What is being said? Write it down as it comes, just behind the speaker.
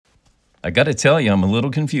I got to tell you, I'm a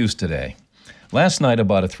little confused today. Last night I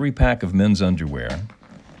bought a 3-pack of men's underwear,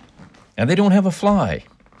 and they don't have a fly.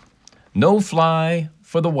 No fly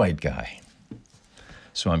for the white guy.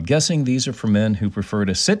 So I'm guessing these are for men who prefer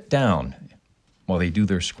to sit down while they do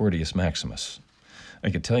their Squirtius Maximus.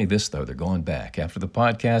 I can tell you this, though, they're going back. After the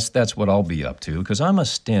podcast, that's what I'll be up to, because I'm a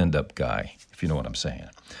stand-up guy, if you know what I'm saying.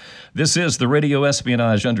 This is the Radio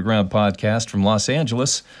Espionage Underground podcast from Los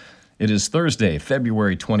Angeles. It is Thursday,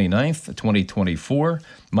 February 29th, 2024.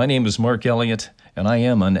 My name is Mark Elliott, and I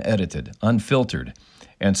am unedited, unfiltered.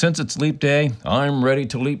 And since it's Leap Day, I'm ready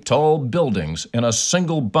to leap tall buildings in a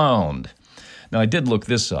single bound. Now, I did look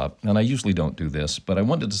this up, and I usually don't do this, but I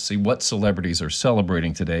wanted to see what celebrities are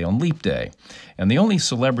celebrating today on Leap Day. And the only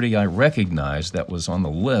celebrity I recognized that was on the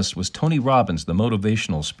list was Tony Robbins, the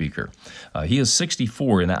motivational speaker. He is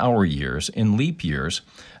 64 in our years. In leap years,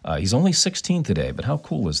 he's only 16 today, but how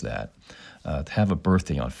cool is that? To have a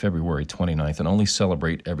birthday on February 29th and only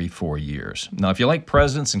celebrate every 4 years. Now, if you like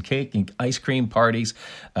presents and cake and ice cream parties,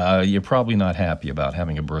 you're probably not happy about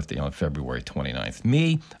having a birthday on February 29th.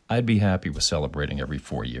 Me, I'd be happy with celebrating every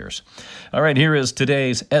 4 years. All right, here is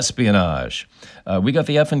today's espionage. We got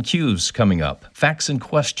the F&Qs coming up, facts and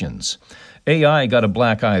questions. AI got a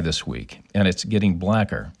black eye this week, and it's getting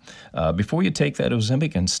blacker. Before you take that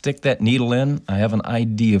Ozempic and stick that needle in, I have an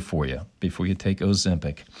idea for you before you take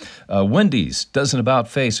Ozempic. Wendy's does an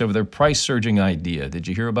about-face over their price-surging idea. Did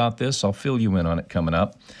you hear about this? I'll fill you in on it coming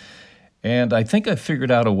up. And I think I figured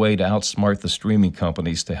out a way to outsmart the streaming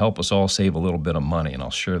companies to help us all save a little bit of money, and I'll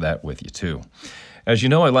share that with you too. As you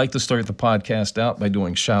know, I like to start the podcast out by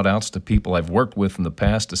doing shout-outs to people I've worked with in the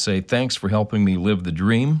past to say thanks for helping me live the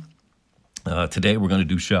dream. Today we're going to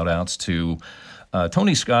do shout-outs to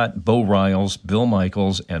Tony Scott, Bo Riles, Bill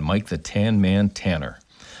Michaels, and Mike the Tan Man Tanner.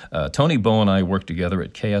 Tony, Bo, and I worked together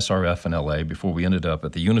at KSRF in L.A. before we ended up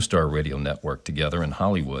at the Unistar Radio Network together in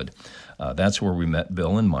Hollywood. That's where we met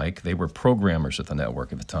Bill and Mike. They were programmers at the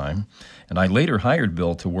network at the time. And I later hired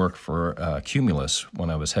Bill to work for Cumulus when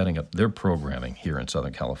I was heading up their programming here in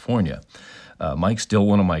Southern California. Mike's still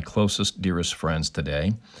one of my closest, dearest friends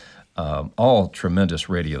today. All tremendous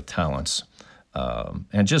radio talents.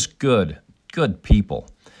 And just good people.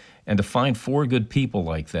 And to find 4 good people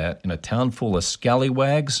like that in a town full of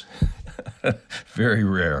scallywags, very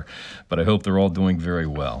rare. But I hope they're all doing very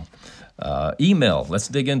well. Email. Let's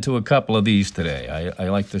dig into a couple of these today. I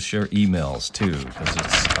like to share emails, too, because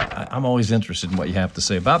I'm always interested in what you have to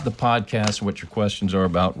say about the podcast, what your questions are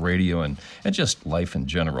about radio, and just life in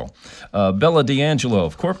general. Bella D'Angelo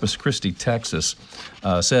of Corpus Christi, Texas,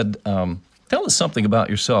 said, tell us something about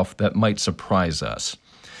yourself that might surprise us.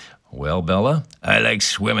 Well, Bella, I like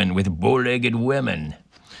swimming with bow-legged women.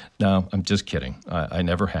 No, I'm just kidding. I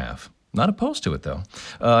never have. Not opposed to it, though.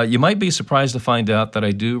 You might be surprised to find out that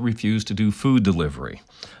I do refuse to do food delivery.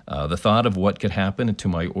 The thought of what could happen to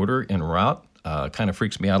my order en route kind of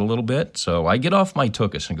freaks me out a little bit, so I get off my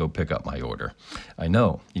tuchus and go pick up my order. I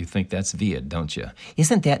know, you think that's weird, don't you?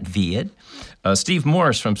 Isn't that weird? Steve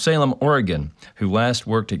Morris from Salem, Oregon, who last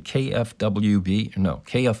worked at KFBW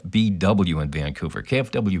in Vancouver.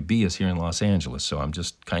 KFWB is here in Los Angeles, so I'm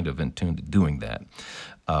just kind of in tune to doing that.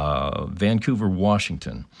 Vancouver,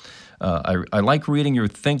 Washington. I like reading your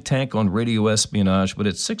think tank on radio espionage, but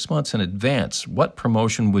it's 6 months in advance. What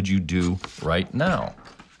promotion would you do right now?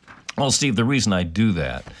 Well, Steve, the reason I do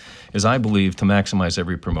that is I believe to maximize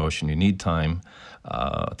every promotion, you need time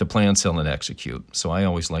to plan, sell, and execute. So I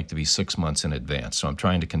always like to be 6 months in advance. So I'm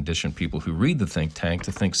trying to condition people who read the think tank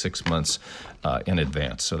to think 6 months in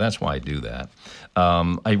advance. So that's why I do that.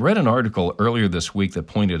 I read an article earlier this week that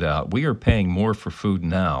pointed out we are paying more for food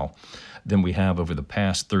now than we have over the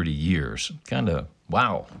past 30 years. Kind of,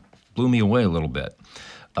 wow, blew me away a little bit.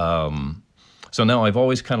 So now I've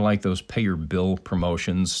always kind of liked those pay your bill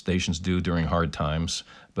promotions stations do during hard times,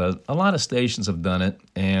 but a lot of stations have done it,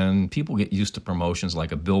 and people get used to promotions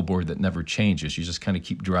like a billboard that never changes. You just kind of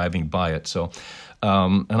keep driving by it. So,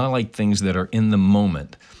 and I like things that are in the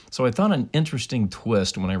moment. So I thought an interesting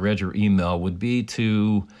twist when I read your email would be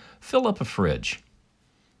to fill up a fridge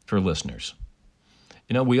for listeners.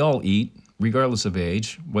 You know, we all eat, regardless of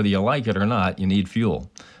age. Whether you like it or not, you need fuel.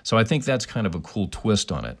 So I think that's kind of a cool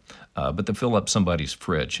twist on it. But to fill up somebody's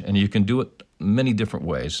fridge. And you can do it many different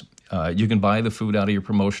ways. You can buy the food out of your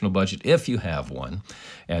promotional budget if you have one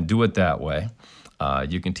and do it that way.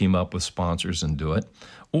 You can team up with sponsors and do it.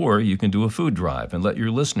 Or you can do a food drive and let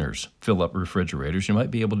your listeners fill up refrigerators. You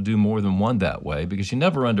might be able to do more than one that way because you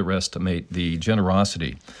never underestimate the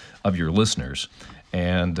generosity of your listeners.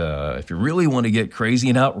 And if you really want to get crazy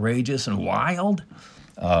and outrageous and wild,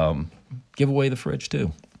 give away the fridge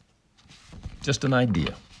too. Just an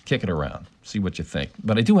idea. Kick it around. See what you think.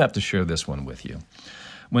 But I do have to share this one with you.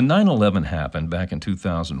 When 9/11 happened back in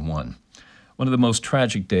 2001, one of the most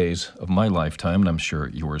tragic days of my lifetime, and I'm sure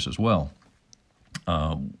yours as well,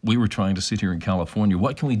 we were trying to sit here in California.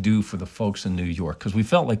 What can we do for the folks in New York? Because we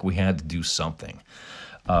felt like we had to do something.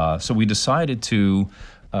 So we decided to,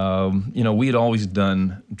 we had always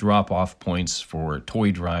done drop-off points for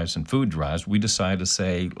toy drives and food drives. We decided to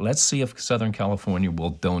say, let's see if Southern California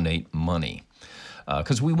will donate money.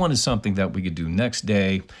 Because we wanted something that we could do next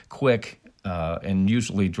day, quick, and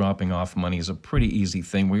usually dropping off money is a pretty easy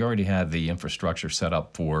thing. We already had the infrastructure set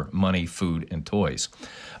up for money, food, and toys.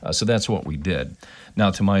 So that's what we did. Now,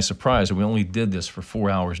 to my surprise, we only did this for 4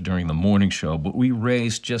 hours during the morning show, but we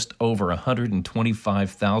raised just over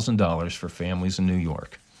 $125,000 for families in New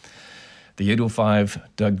York. The 805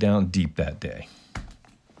 dug down deep that day.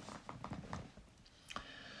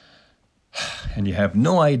 And you have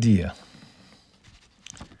no idea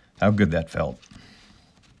how good that felt.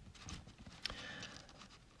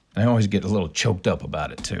 I always get a little choked up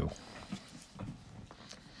about it, too.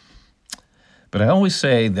 But I always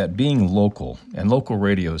say that being local, and local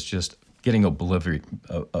radio is just getting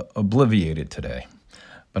obliviated today.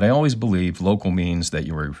 But I always believe local means that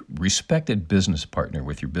you're a respected business partner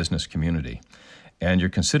with your business community, and you're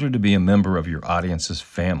considered to be a member of your audience's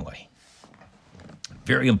family.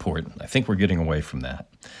 Very important. I think we're getting away from that.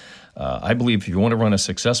 I believe if you want to run a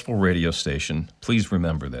successful radio station, please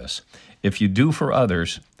remember this. If you do for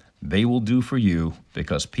others, they will do for you,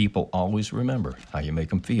 because people always remember how you make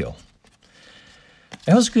them feel.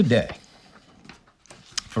 That was a good day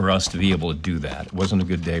for us to be able to do that. It wasn't a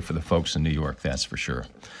good day for the folks in New York, that's for sure.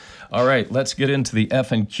 All right, let's get into the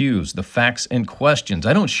F&Qs, the facts and questions.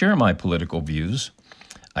 I don't share my political views.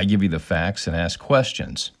 I give you the facts and ask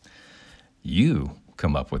questions. You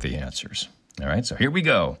come up with the answers. All right, so here we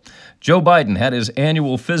go. Joe Biden had his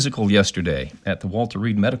annual physical yesterday at the Walter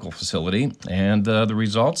Reed Medical Facility, and the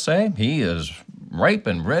results say he is ripe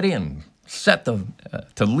and ready and set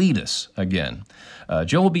to lead us again.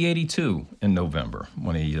 Joe will be 82 in November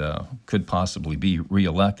when he could possibly be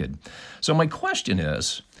reelected. So my question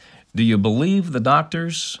is, do you believe the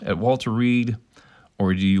doctors at Walter Reed,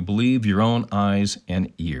 or do you believe your own eyes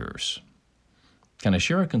and ears? Can I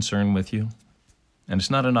share a concern with you? And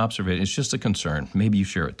it's not an observation, it's just a concern. Maybe you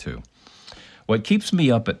share it too. What keeps me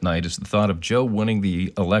up at night is the thought of Joe winning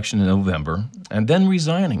the election in November and then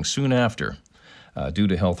resigning soon after due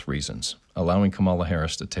to health reasons, allowing Kamala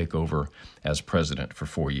Harris to take over as president for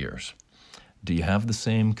 4 years. Do you have the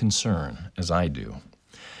same concern as I do?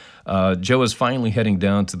 Joe is finally heading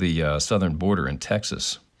down to the southern border in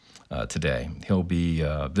Texas today. He'll be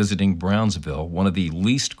visiting Brownsville, one of the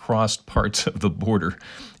least crossed parts of the border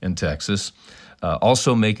in Texas.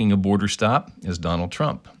 Also making a border stop is Donald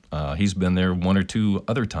Trump. He's been there one or two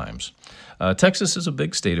other times. Texas is a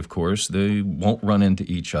big state, of course. They won't run into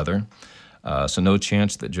each other. So no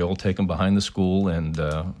chance that Joe will take him behind the school and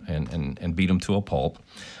beat him to a pulp.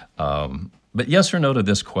 But yes or no to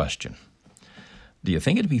this question. Do you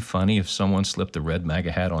think it'd be funny if someone slipped a red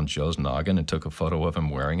MAGA hat on Joe's noggin and took a photo of him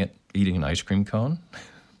wearing it, eating an ice cream cone?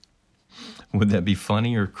 Would that be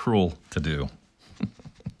funny or cruel to do?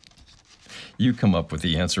 You come up with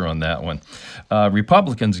the answer on that one.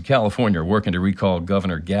 Republicans in California are working to recall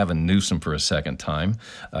Governor Gavin Newsom for a second time.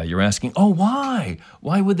 You're asking, why?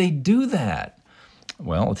 Why would they do that?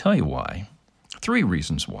 Well, I'll tell you why. 3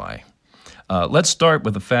 reasons why. Let's start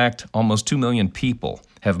with the fact almost 2 million people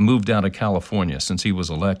have moved out of California since he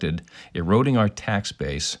was elected, eroding our tax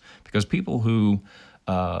base because people who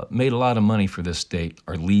made a lot of money for this state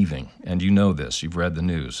are leaving. And you know this. You've read the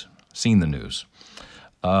news, seen the news.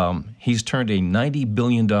 He's turned a $90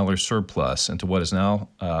 billion surplus into what is now,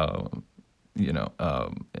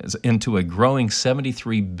 into a growing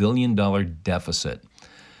 $73 billion deficit.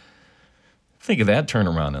 Think of that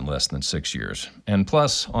turnaround in less than 6 years. And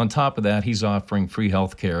plus, on top of that, he's offering free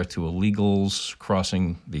health care to illegals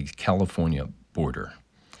crossing the California border.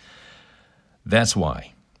 That's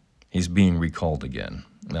why he's being recalled again.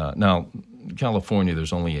 Now, California,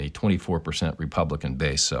 there's only a 24% Republican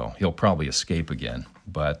base, so he'll probably escape again.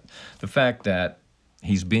 But the fact that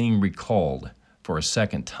he's being recalled for a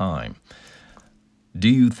second time, do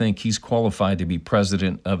you think he's qualified to be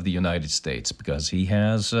president of the United States? Because he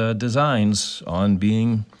has designs on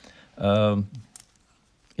being either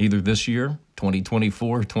this year,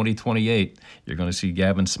 2024, or 2028. You're going to see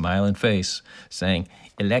Gavin's smiling face saying,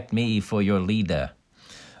 "Elect me for your leader."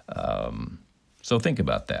 So think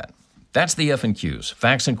about that. That's the F&Qs,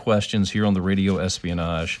 facts and questions here on the Radio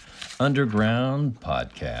Espionage Underground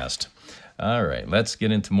Podcast. All right, let's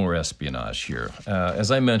get into more espionage here. As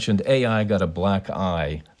I mentioned, AI got a black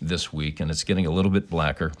eye this week, and it's getting a little bit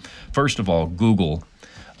blacker. First of all, Google,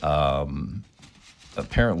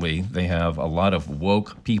 apparently they have a lot of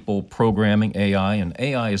woke people programming AI, and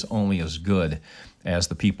AI is only as good as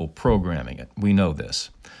the people programming it. We know this.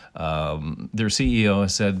 Their CEO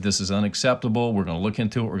has said this is unacceptable. We're going to look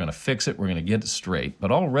into it. We're going to fix it. We're going to get it straight.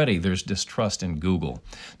 But already there's distrust in Google.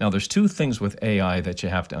 Now, there's two things with AI that you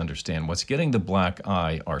have to understand. What's getting the black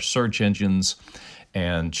eye are search engines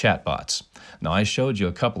and chatbots. Now, I showed you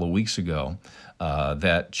a couple of weeks ago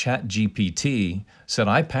that ChatGPT said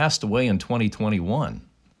I passed away in 2021.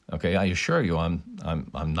 Okay, I assure you, I'm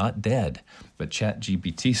not dead. But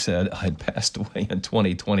ChatGPT said I'd passed away in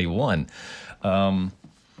 2021.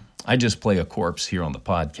 I just play a corpse here on the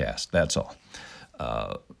podcast, that's all.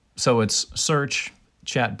 So it's search,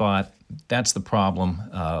 chatbot, that's the problem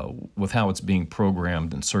with how it's being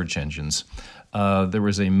programmed in search engines. There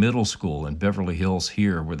was a middle school in Beverly Hills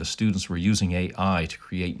here where the students were using AI to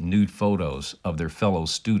create nude photos of their fellow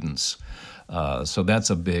students. So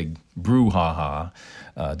that's a big brouhaha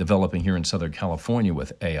developing here in Southern California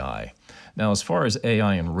with AI. Now, as far as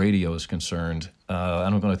AI and radio is concerned,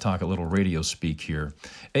 and I'm going to talk a little radio speak here,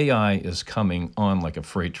 AI is coming on like a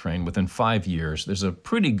freight train. Within 5 years, there's a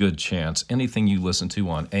pretty good chance anything you listen to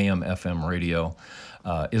on AM, FM radio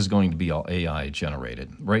is going to be all AI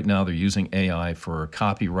generated. Right now, they're using AI for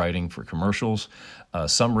copywriting for commercials.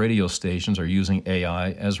 Some radio stations are using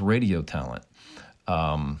AI as radio talent.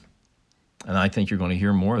 And I think you're going to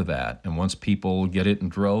hear more of that. And once people get it in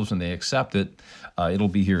droves and they accept it, it'll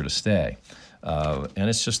be here to stay. And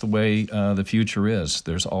it's just the way the future is.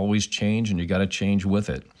 There's always change, and you got to change with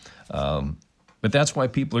it. But that's why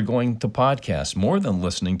people are going to podcasts more than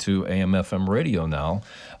listening to AM, FM radio now,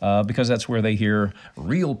 because that's where they hear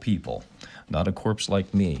real people, not a corpse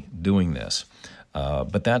like me, doing this.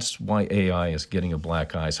 But that's why AI is getting a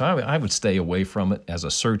black eye. So I would stay away from it as a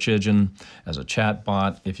search engine, as a chat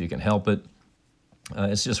bot, if you can help it.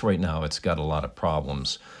 It's just right now it's got a lot of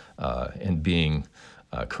problems in being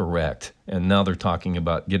correct. And now they're talking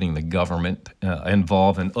about getting the government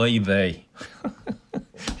involved in they.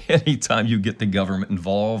 Anytime you get the government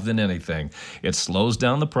involved in anything, it slows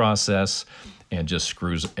down the process and just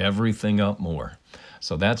screws everything up more.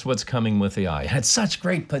 So that's what's coming with AI. It had such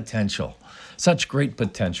great potential. Such great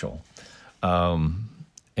potential. And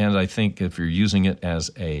I think if you're using it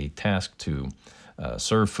as a task to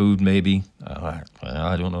serve food, maybe, I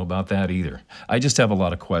don't know about that either. I just have a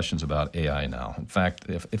lot of questions about AI now. In fact,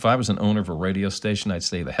 if I was an owner of a radio station, I'd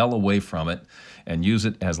stay the hell away from it and use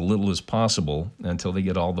it as little as possible until they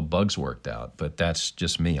get all the bugs worked out. But that's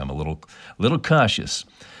just me. I'm a little cautious.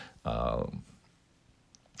 Now,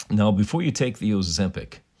 before you take the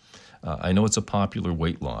Ozempic, I know it's a popular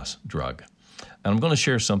weight loss drug. And I'm going to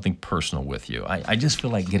share something personal with you. I just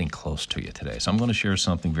feel like getting close to you today. So I'm going to share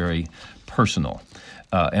something very personal.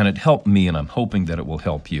 And it helped me, and I'm hoping that it will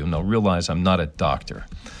help you. Now, realize I'm not a doctor.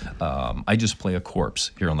 I just play a corpse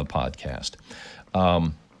here on the podcast.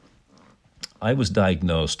 I was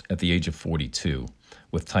diagnosed at the age of 42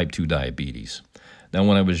 with type 2 diabetes. Now,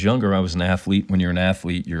 when I was younger, I was an athlete. When you're an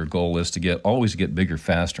athlete, your goal is to always get bigger,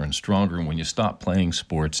 faster, and stronger. And when you stop playing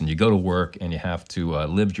sports and you go to work and you have to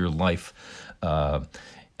live your life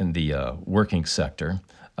in the working sector,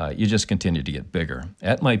 you just continue to get bigger.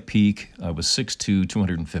 At my peak, I was 6'2",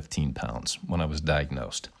 215 pounds when I was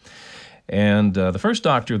diagnosed. And the first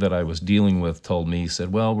doctor that I was dealing with told me, he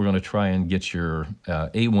said, well, we're going to try and get your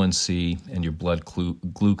A1C and your blood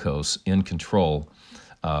glucose in control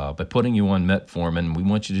by putting you on metformin. We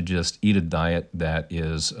want you to just eat a diet that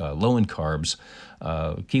is low in carbs.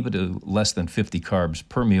 Keep it to less than 50 carbs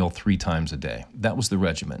per meal 3 times a day. That was the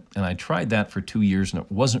regimen. And I tried that for 2 years, and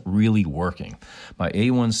it wasn't really working. My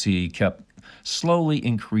A1C kept slowly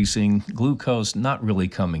increasing, glucose not really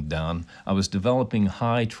coming down. I was developing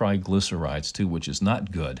high triglycerides too, which is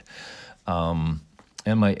not good. And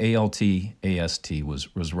my ALT, AST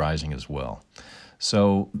was rising as well.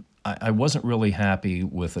 So I wasn't really happy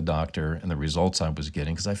with the doctor and the results I was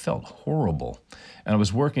getting because I felt horrible. And I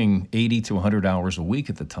was working 80 to 100 hours a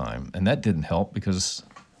week at the time, and that didn't help because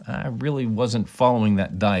I really wasn't following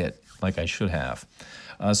that diet like I should have.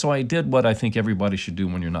 So I did what I think everybody should do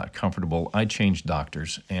when you're not comfortable. I changed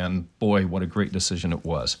doctors, and boy, what a great decision it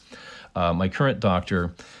was. My current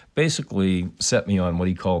doctor basically set me on what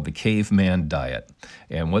he called the caveman diet.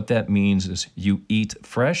 And what that means is you eat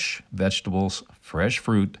fresh vegetables, fresh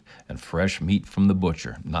fruit, and fresh meat from the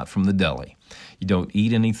butcher, not from the deli. You don't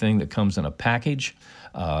eat anything that comes in a package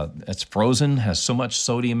that's frozen, has so much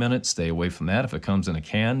sodium in it. Stay away from that. If it comes in a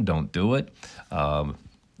can, don't do it.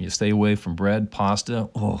 You stay away from bread, pasta.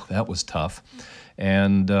 Oh, that was tough.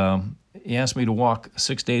 And he asked me to walk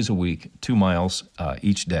 6 days a week, 2 miles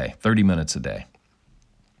each day, 30 minutes a day,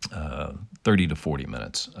 30 to 40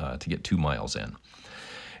 minutes to get 2 miles in.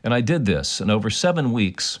 And I did this, and over 7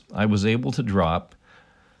 weeks, I was able to drop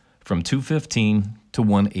from 215 to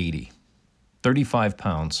 180, 35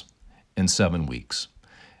 pounds in 7 weeks.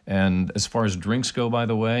 And as far as drinks go, by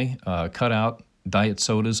the way, cut out diet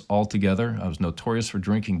sodas altogether. I was notorious for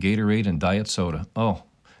drinking Gatorade and diet soda. Oh,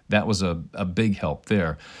 that was a big help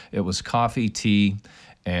there. It was coffee, tea,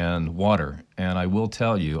 and water. And I will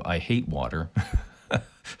tell you, I hate water.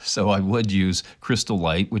 So I would use Crystal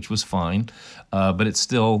Light, which was fine, but it's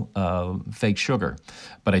still fake sugar.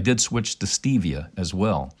 But I did switch to stevia as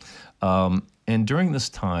well. And during this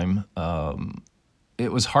time,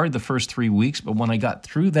 it was hard the first 3 weeks, but when I got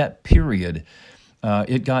through that period,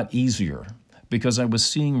 it got easier because I was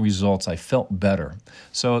seeing results. I felt better.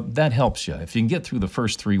 So that helps you. If you can get through the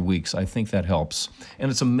first 3 weeks, I think that helps. And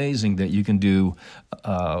it's amazing that you can do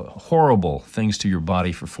horrible things to your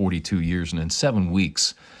body for 42 years and in 7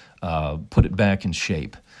 weeks put it back in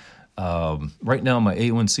shape. Right now, my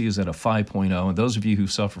A1C is at a 5.0, and those of you who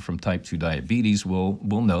suffer from type 2 diabetes will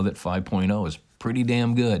know that 5.0 is pretty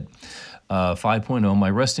damn good. 5.0, my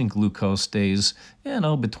resting glucose stays,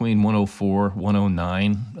 between 104,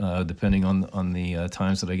 109, depending on the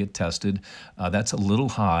times that I get tested. That's a little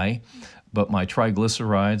high, but my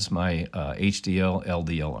triglycerides, my HDL,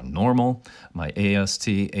 LDL are normal. My AST,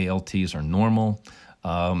 ALTs are normal.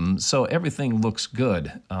 So everything looks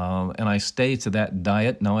good, and I stay to that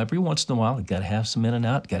diet. Now, every once in a while, you got to have some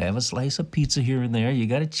In-N-Out, got to have a slice of pizza here and there. You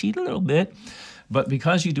got to cheat a little bit. But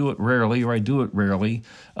because you do it rarely, or I do it rarely,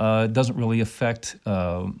 it doesn't really affect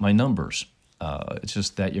my numbers. It's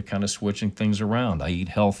just that you're kind of switching things around. I eat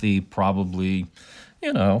healthy probably,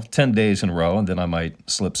 10 days in a row, and then I might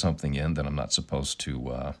slip something in that I'm not supposed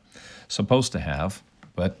to have.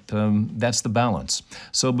 But that's the balance.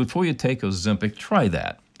 So before you take Ozempic, try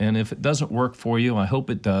that. And if it doesn't work for you, I hope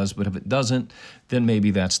it does. But if it doesn't, then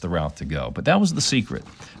maybe that's the route to go. But that was the secret.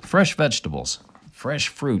 Fresh vegetables, fresh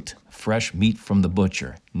fruit, fresh meat from the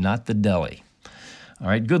butcher, not the deli. All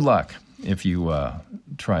right, good luck if you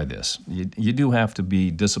try this. You do have to be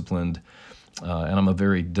disciplined, and I'm a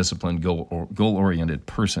very disciplined, goal-oriented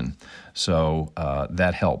person. So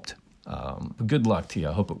that helped. Good luck to you.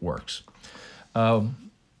 I hope it works.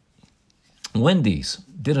 Wendy's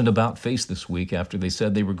did an about-face this week after they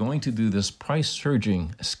said they were going to do this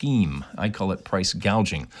price-surging scheme. I call it price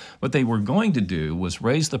gouging. What they were going to do was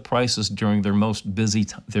raise the prices during their most busy,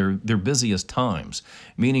 their busiest times,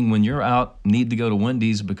 meaning when you're out, need to go to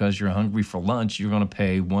Wendy's because you're hungry for lunch, you're going to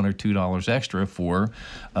pay $1 or $2 extra for,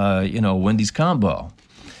 Wendy's combo.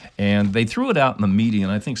 And they threw it out in the media,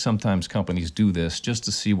 and I think sometimes companies do this just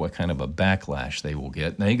to see what kind of a backlash they will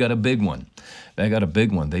get. Now, they got a big one.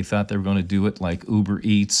 They thought they were going to do it like Uber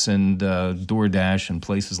Eats and DoorDash and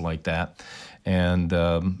places like that. And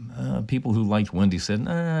people who liked Wendy's said,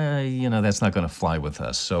 that's not going to fly with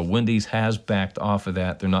us. So Wendy's has backed off of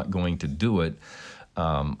that. They're not going to do it.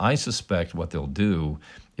 I suspect what they'll do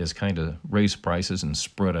is kind of raise prices and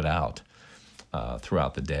spread it out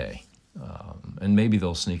throughout the day. And maybe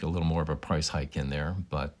they'll sneak a little more of a price hike in there,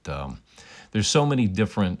 but there's so many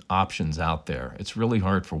different options out there. It's really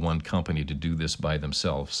hard for one company to do this by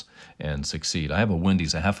themselves and succeed. I have a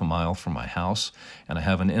Wendy's a half a mile from my house, and I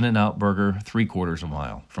have an In-N-Out burger 3/4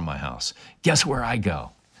 mile from my house. Guess where I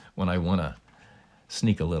go when I want to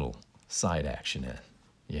sneak a little side action in?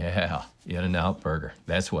 Yeah, In-N-Out burger.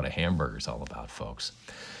 That's what a hamburger's all about, folks.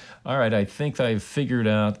 All right, I think I've figured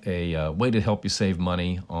out a way to help you save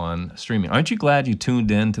money on streaming. Aren't you glad you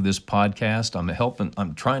tuned in to this podcast?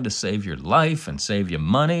 I'm trying to save your life and save you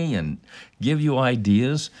money and give you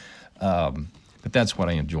ideas. But that's what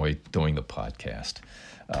I enjoy doing the podcast,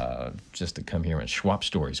 just to come here and swap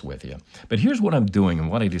stories with you. But here's what I'm doing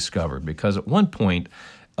and what I discovered, because at one point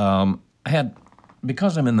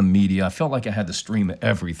because I'm in the media, I felt like I had to stream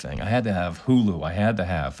everything. I had to have Hulu, I had to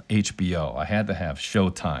have HBO, I had to have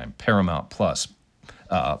Showtime, Paramount Plus,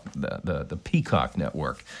 the Peacock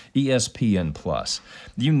Network, ESPN Plus,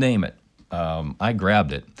 you name it. I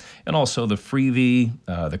grabbed it. And also the Freevee,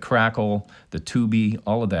 the Crackle, the Tubi,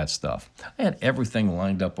 all of that stuff. I had everything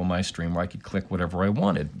lined up on my stream where I could click whatever I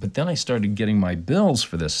wanted. But then I started getting my bills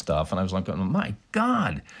for this stuff, and I was like, oh, my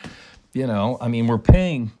God. We're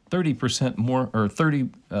paying 30% more or 30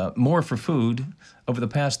 more for food over the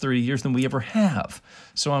past 30 years than we ever have.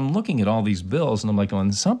 So I'm looking at all these bills, and I'm like,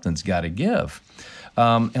 something's got to give.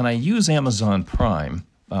 And I use Amazon Prime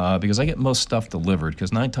because I get most stuff delivered,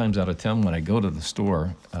 because 9 times out of 10 when I go to the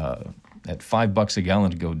store, at $5 a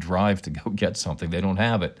gallon to go drive to go get something. They don't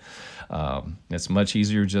have it. It's much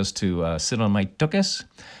easier just to sit on my tuchus,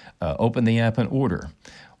 open the app and order.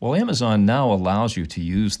 Well, Amazon now allows you to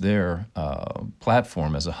use their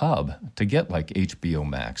platform as a hub to get like HBO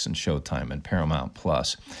Max and Showtime and Paramount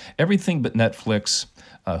Plus. Everything but Netflix,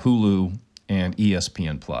 Hulu, and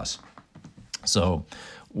ESPN Plus. So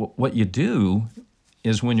what you do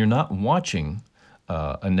is when you're not watching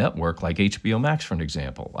a network like HBO Max, for an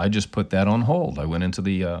example, I just put that on hold. I went into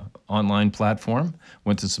the online platform,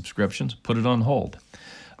 went to subscriptions, put it on hold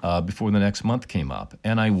before the next month came up.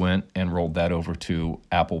 And I went and rolled that over to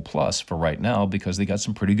Apple Plus for right now because they got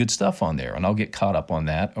some pretty good stuff on there. And I'll get caught up on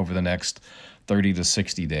that over the next 30 to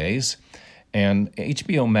 60 days. And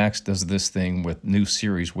HBO Max does this thing with new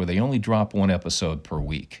series where they only drop one episode per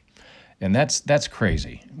week. And that's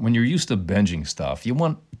crazy. When you're used to binging stuff, you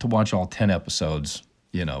want to watch all 10 episodes,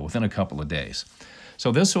 within a couple of days.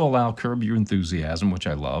 So this will allow Curb Your Enthusiasm, which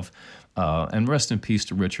I love, and rest in peace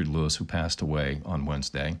to Richard Lewis, who passed away on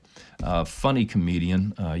Wednesday. Funny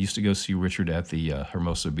comedian. Used to go see Richard at the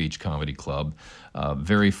Hermosa Beach Comedy Club.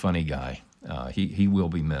 Very funny guy. He will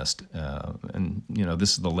be missed. And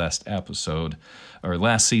this is the last episode, or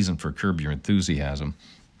last season for Curb Your Enthusiasm.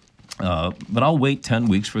 But I'll wait 10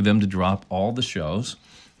 weeks for them to drop all the shows,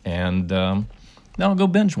 and then I'll go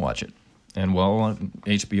binge watch it. And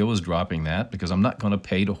HBO is dropping that because I'm not going to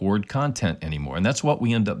pay to hoard content anymore. And that's what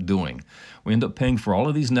we end up doing. We end up paying for all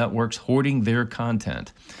of these networks, hoarding their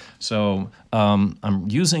content. So I'm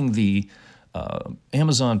using the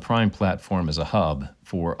Amazon Prime platform as a hub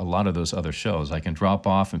for a lot of those other shows. I can drop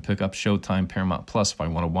off and pick up Showtime, Paramount Plus if I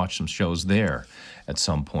want to watch some shows there at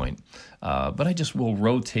some point. But I just will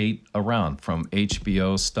rotate around from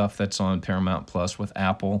HBO stuff that's on Paramount Plus with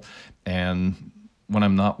Apple, and when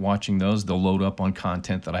I'm not watching those, they'll load up on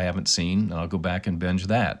content that I haven't seen, and I'll go back and binge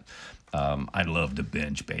that. I love to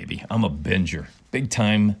binge, baby. I'm a binger,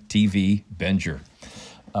 big-time TV binger.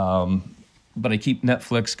 But I keep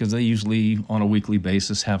Netflix because they usually, on a weekly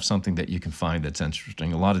basis, have something that you can find that's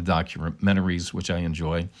interesting. A lot of documentaries, which I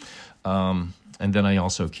enjoy. And then I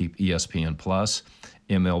also keep ESPN Plus,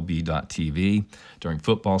 MLB.TV. During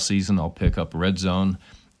football season, I'll pick up Red Zone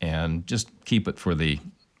and just keep it for the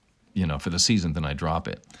season, then I drop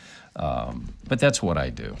it. But that's what I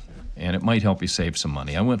do. And it might help you save some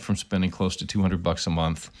money. I went from spending close to $200 a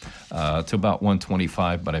month to about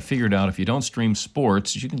 $125, but I figured out if you don't stream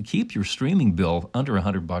sports, you can keep your streaming bill under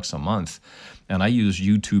 $100 a month. And I use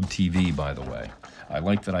YouTube TV, by the way. I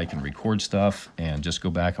like that I can record stuff and just go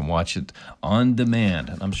back and watch it on demand.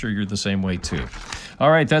 And I'm sure you're the same way, too. All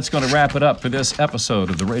right, that's going to wrap it up for this episode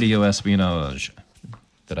of the Radio Espionage.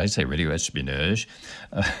 Did I say Radio Espionage?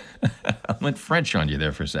 I went French on you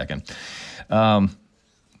there for a second.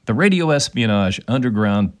 The Radio Espionage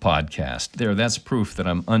Underground Podcast. That's proof that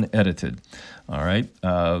I'm unedited. All right.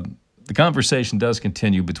 The conversation does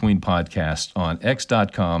continue between podcasts on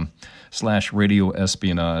x.com/Radio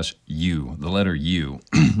Espionage U, the letter U.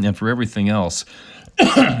 And for everything else,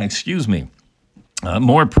 excuse me,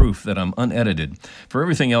 more proof that I'm unedited. For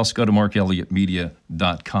everything else, go to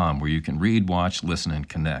markelliottmedia.com where you can read, watch, listen, and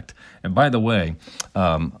connect. And by the way,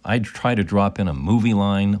 I try to drop in a movie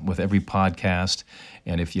line with every podcast,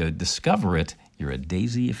 and if you discover it, you're a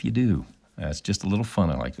daisy if you do. That's just a little fun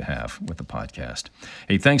I like to have with the podcast.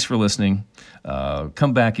 Hey, thanks for listening.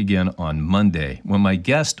 Come back again on Monday when my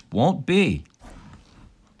guest won't be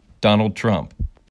Donald Trump.